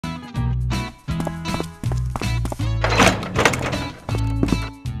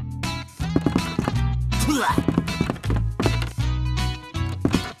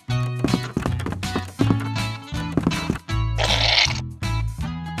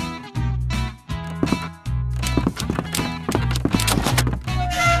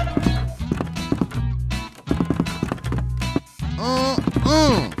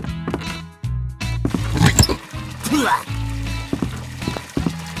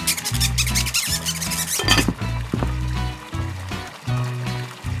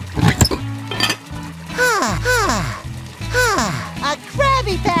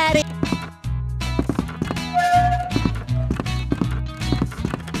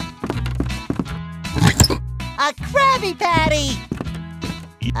A Krabby Patty!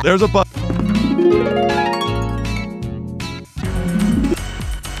 There's a bus.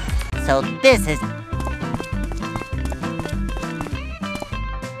 So this is...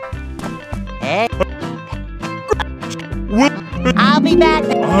 Hey. I'll be back.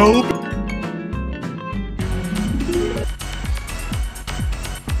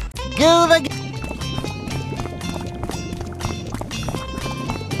 Goola.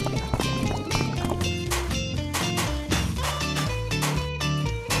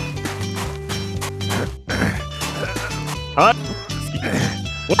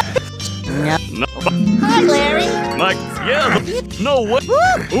 No. Hi, Larry. Mike, yeah. No way.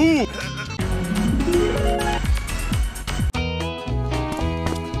 Ooh.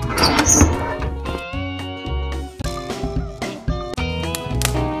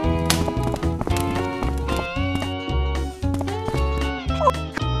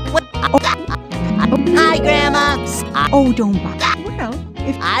 Hi, Grandma. Oh, don't bother. Well,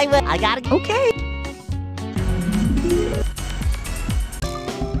 if I will. I gotta go. okay.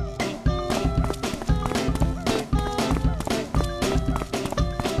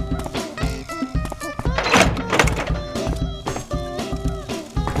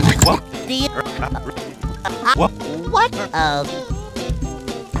 What?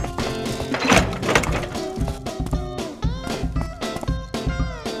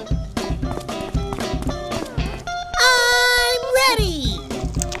 I'm ready.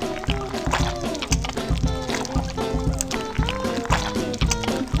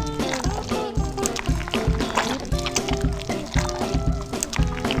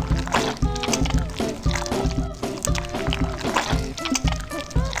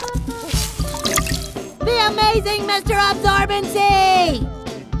 The amazing Mr. Absorbency!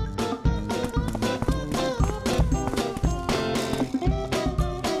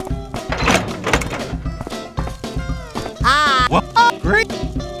 Ah! What? Great.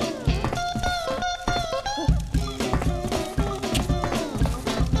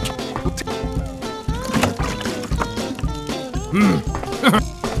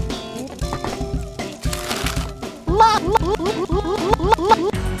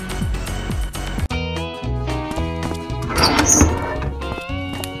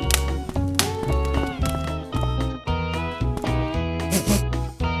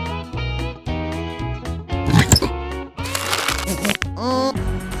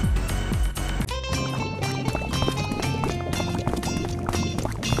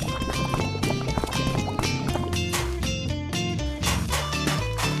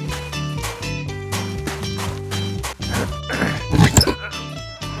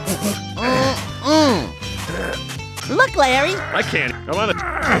 Look, Larry. I can't. Come on.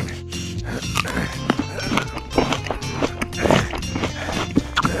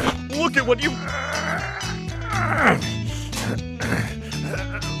 Look at what you.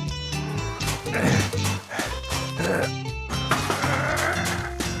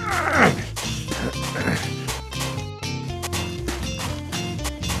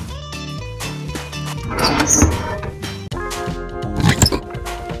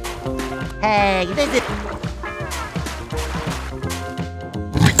 Hey, this is...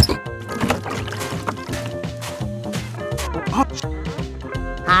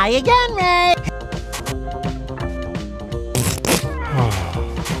 Hi again, Ray.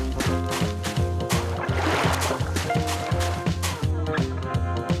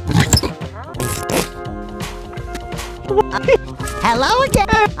 Hello again.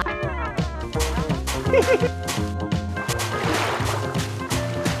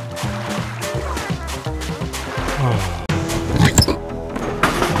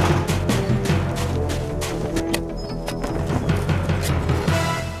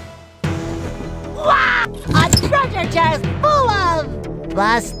 Wow! A treasure chest full of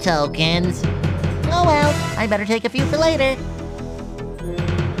bus tokens. Oh well, I better take a few for later.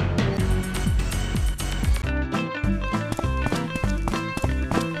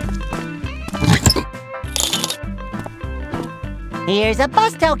 Here's a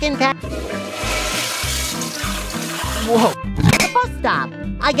bus token pack. Whoa! The bus stop.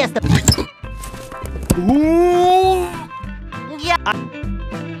 I guess the... Ooh. Yeah.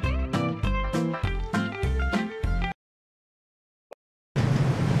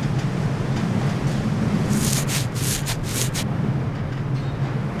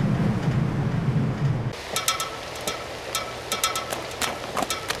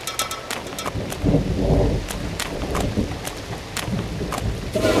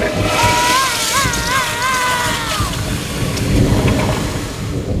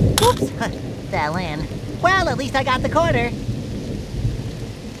 Oops, fell in. Well, at least I got the quarter.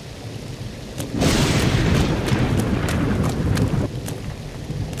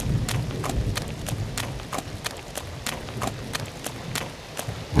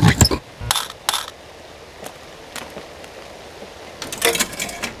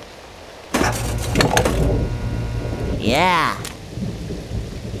 Yeah.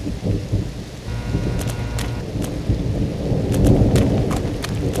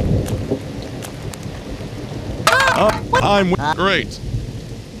 I'm great.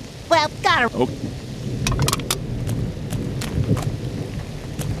 Well, got her. Oh,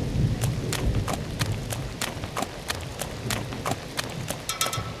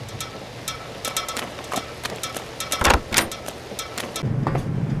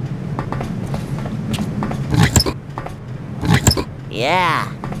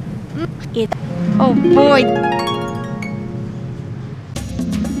 Yeah. Oh boy.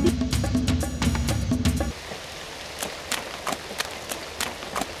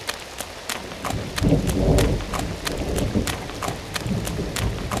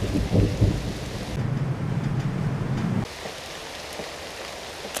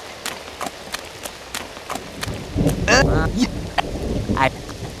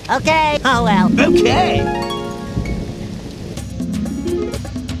 Okay. Oh well. Okay.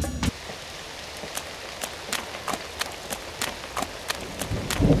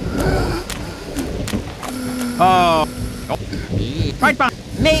 Right back.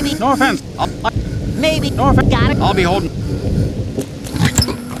 Maybe. No offense. Maybe. No offense. Got it. I'll be holding.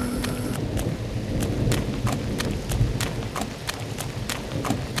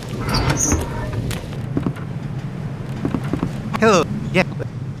 Hello. Yeah.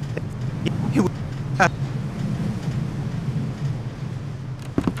 You.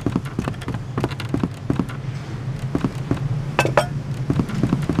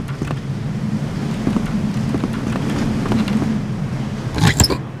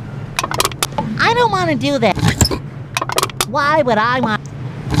 I don't want to do that. Why would I want?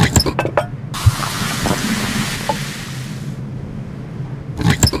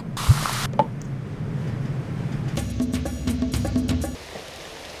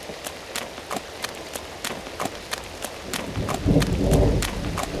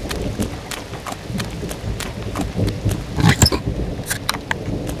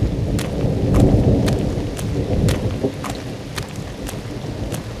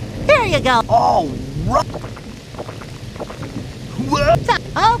 Here you go. All right.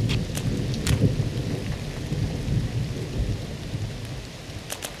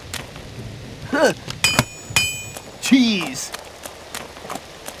 Okay. Cheese.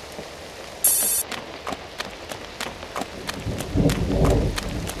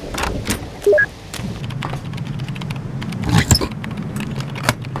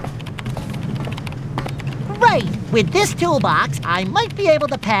 Great. With this toolbox, I might be able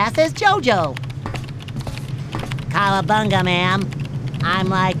to pass as JoJo. Cowabunga, ma'am. I'm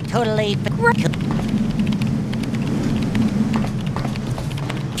like totally.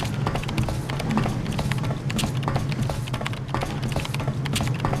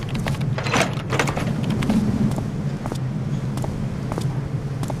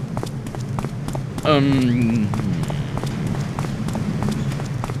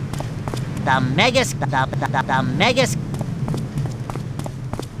 The megas. The megas.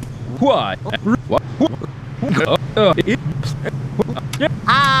 what? What?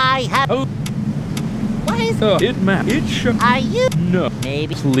 I have. What is it? It man. It should. Are you? No.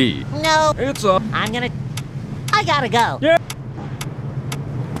 Maybe. Please. No. It's a. I'm gonna. I gotta go. Yeah.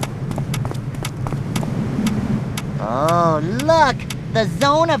 Oh, look! The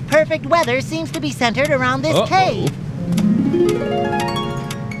zone of perfect weather seems to be centered around this cave.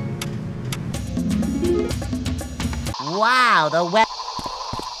 Wow, the weather.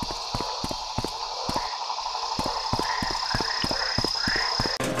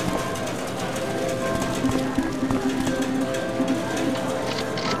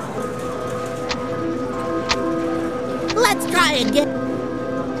 Let's try again.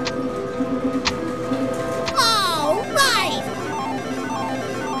 All right.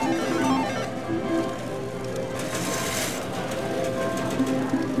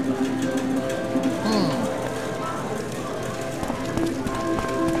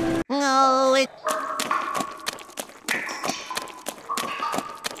 No, it.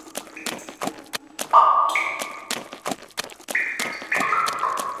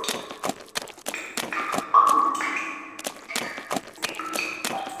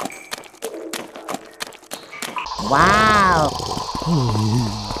 Wow.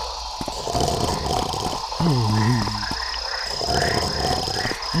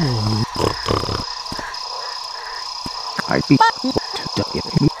 I'd be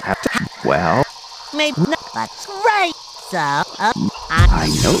well. Maybe not, but great. So, I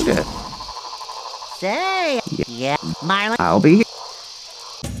noticed. say, yeah, Marlon. I'll be.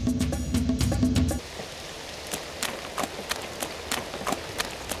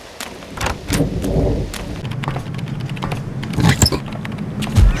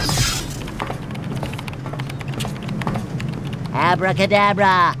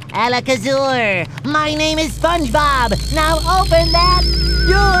 Abracadabra, alakazoo. My name is SpongeBob. Now open that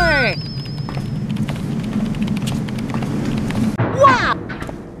door. Wow!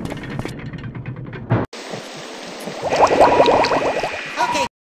 Okay.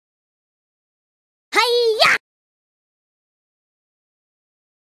 Hi-ya!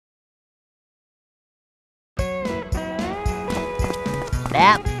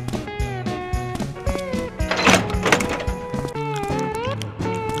 That.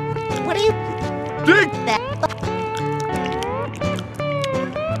 What are you? Dig! That.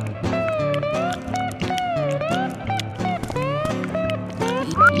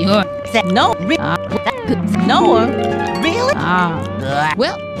 You're No. Noah. Really?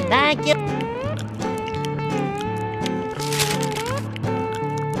 Well, Thank you.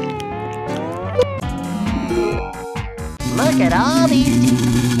 Look at all these.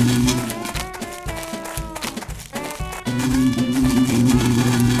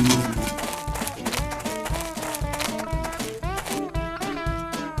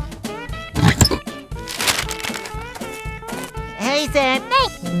 Hey, Sam.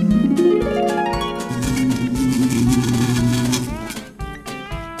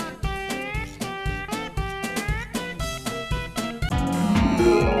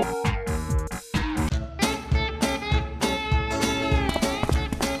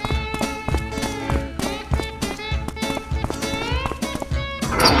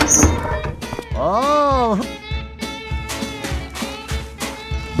 Oh.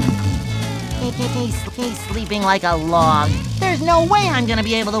 He's sleeping like a log. There's no way I'm gonna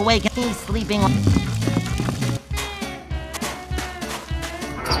be able to wake him. He's sleeping like...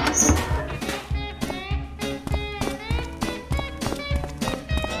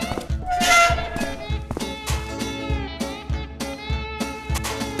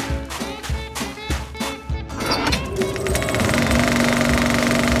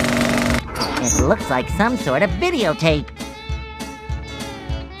 It looks like some sort of videotape.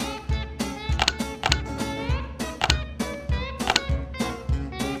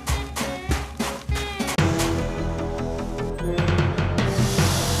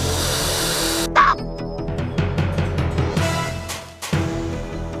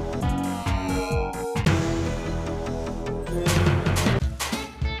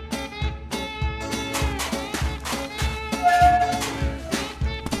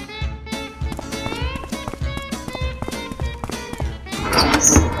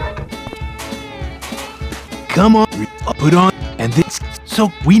 Come on, put on, and this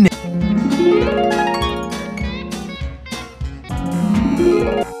so we know.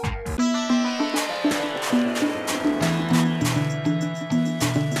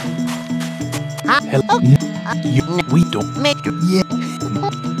 Hello, we don't Make yeah.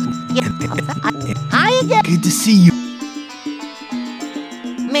 Hi again. Good to see you.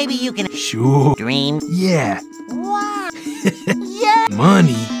 Maybe you can Sure. dream. Yeah. Wow. Yeah.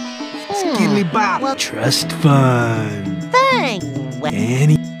 Money. Skiddly bop. Well- Trust fund. Thanks. Well,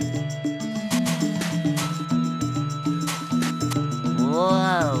 Any.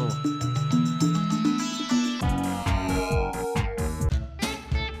 whoa.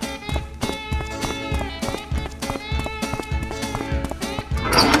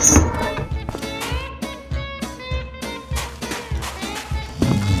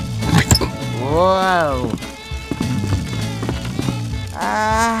 Whoa.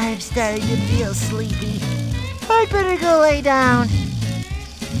 I'm starting to feel sleepy. I'd better go lay down.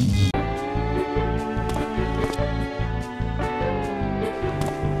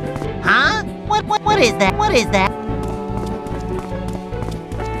 Huh? What is that? What is that?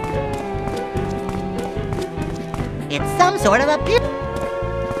 It's some sort of a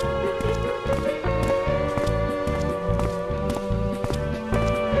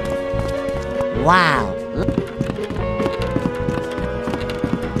Wow.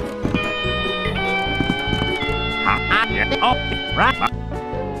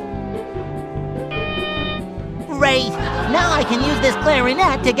 Great! Now I can use this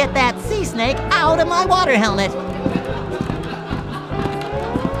clarinet to get that sea snake out of my water helmet.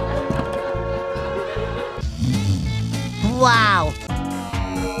 Wow!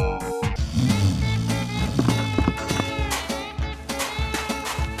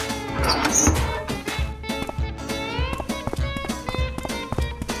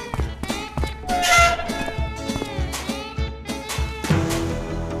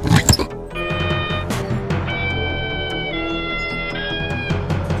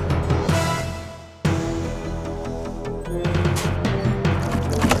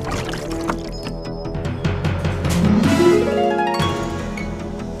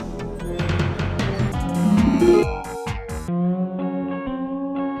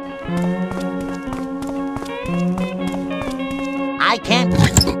 can't.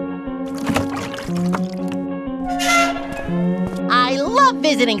 I love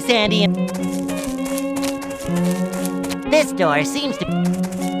visiting Sandy. This door seems to.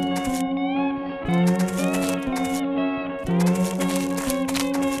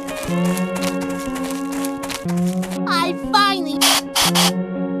 I finally.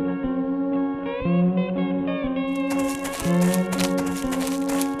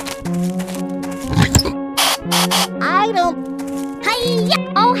 I don't.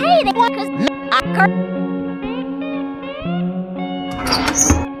 Hi-ya! Oh, hey, they want us.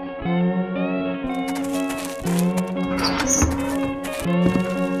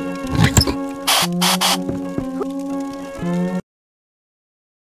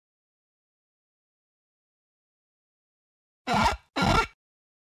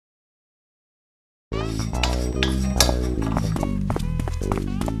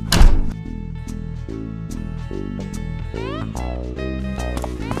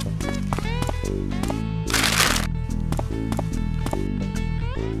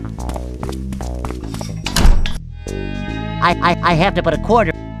 I have to put a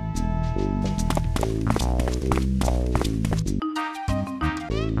quarter.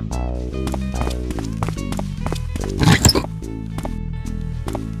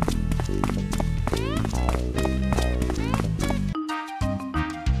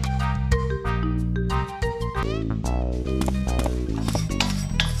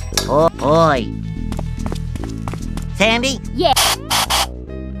 Oh boy. Sandy? Yeah.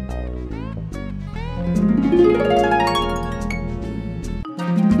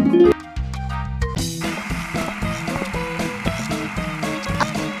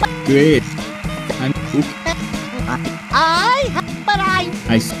 Great. I'm But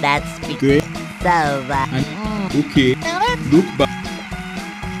I that's great. so, I'm okay. now that Look back.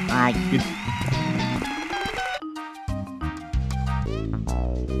 I,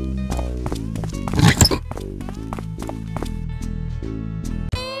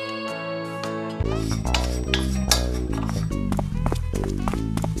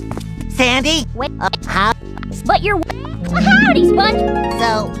 Sandy? Wait. How, But you're. Howdy, Sponge.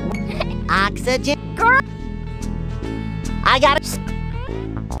 so, oxygen? Girl. I got it.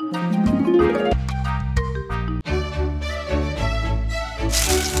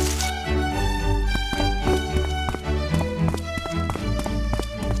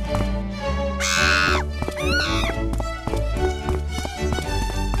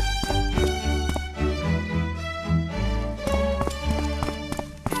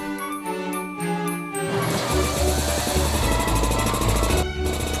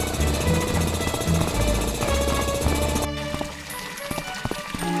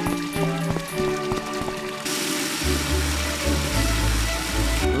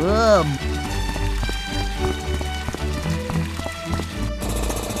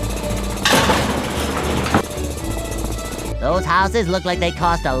 Those houses look like they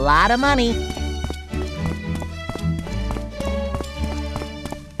cost a lot of money.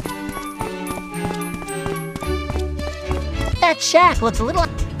 That shack looks a little...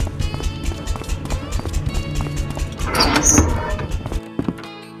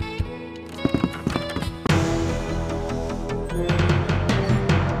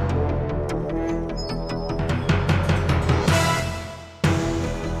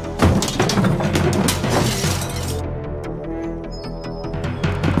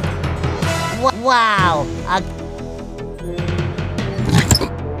 Wow!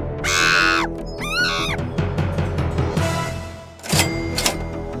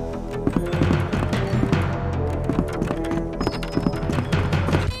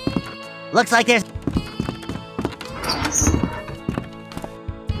 Looks like there's...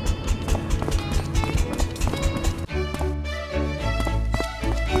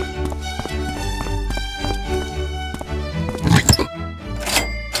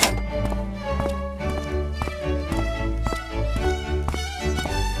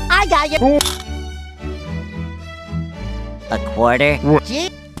 I got you! A quarter? Gee.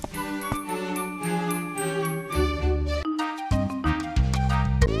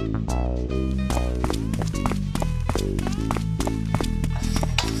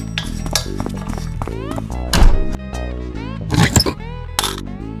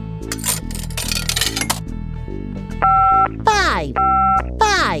 Five.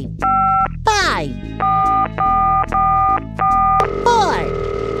 Four.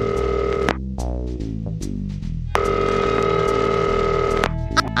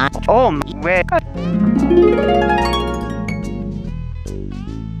 Oh, wait.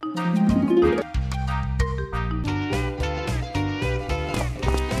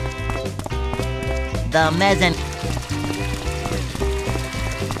 The mezzanine.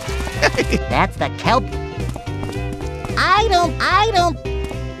 That's the kelp. I don't.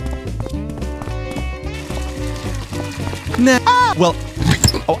 Nah. Oh. Well.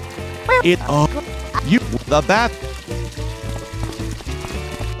 Oh. It. You. The bath.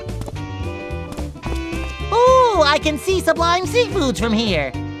 Ooh, I can see sublime seafoods from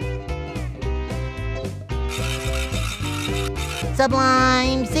here.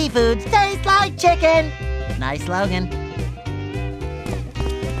 Sublime seafoods taste like chicken. Nice slogan.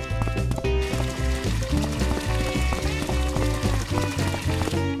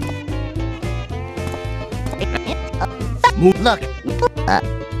 Look.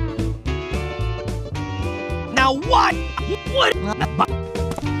 Now what? What?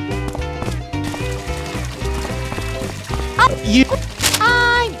 You.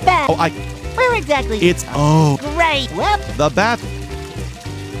 I'm back. Oh, Where exactly? It's. Great. Well, The bath.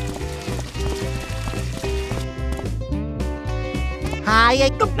 hi.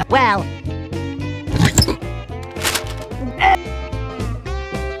 Well.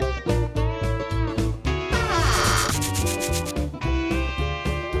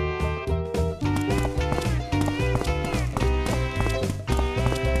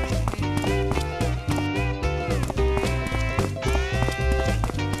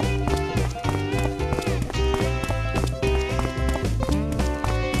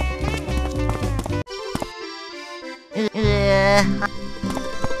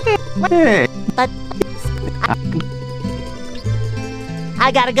 Hey. But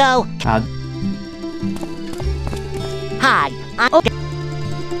I gotta go. Hi. Okay.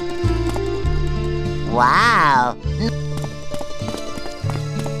 Wow.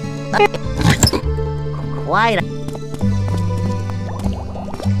 Quite a...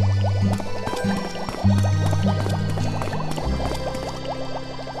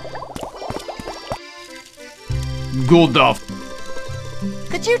 Good off.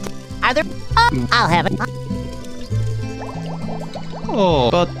 Could you... Are there... I'll have it.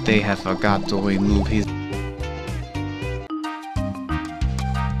 Oh, but they have forgot to remove his.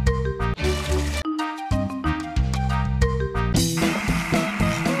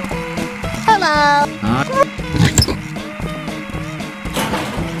 Hello.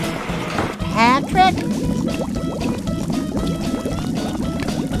 Patrick?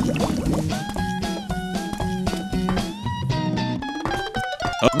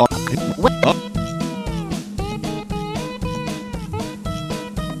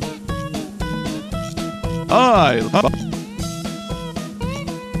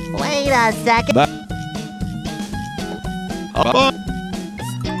 Wait a second.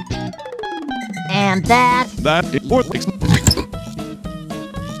 And that... That is for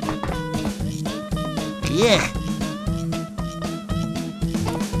Yeah.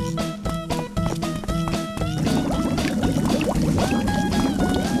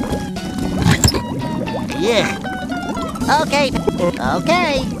 Yeah. Okay.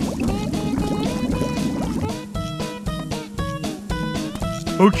 Okay.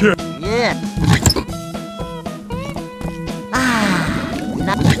 Okay. Yeah.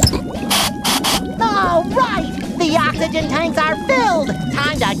 No. All right. The oxygen tanks are filled.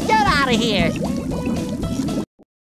 Time to get out of here.